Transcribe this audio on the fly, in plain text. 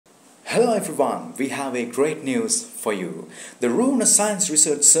Hello everyone, we have a great news for you. The Ruhuna Science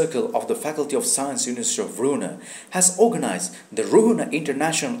Research Circle of the Faculty of Science, University of Ruhuna has organized the Ruhuna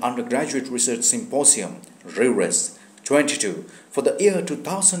International Undergraduate Research Symposium, RURES 22, for the year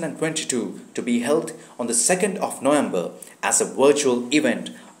 2022 to be held on the 2nd of November as a virtual event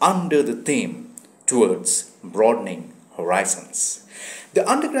under the theme Towards Broadening Horizons. The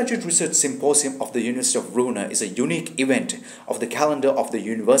Undergraduate Research Symposium of the University of Ruhuna is a unique event of the calendar of the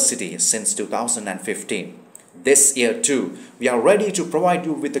university since 2015. This year too, we are ready to provide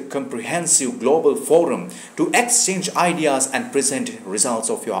you with a comprehensive global forum to exchange ideas and present results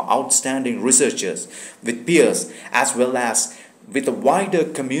of your outstanding researchers with peers as well as with a wider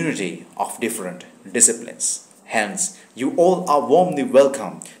community of different disciplines. Hence, you all are warmly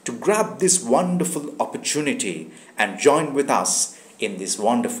welcome to grab this wonderful opportunity and join with us in this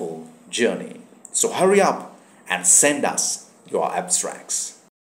wonderful journey. So hurry up and send us your abstracts.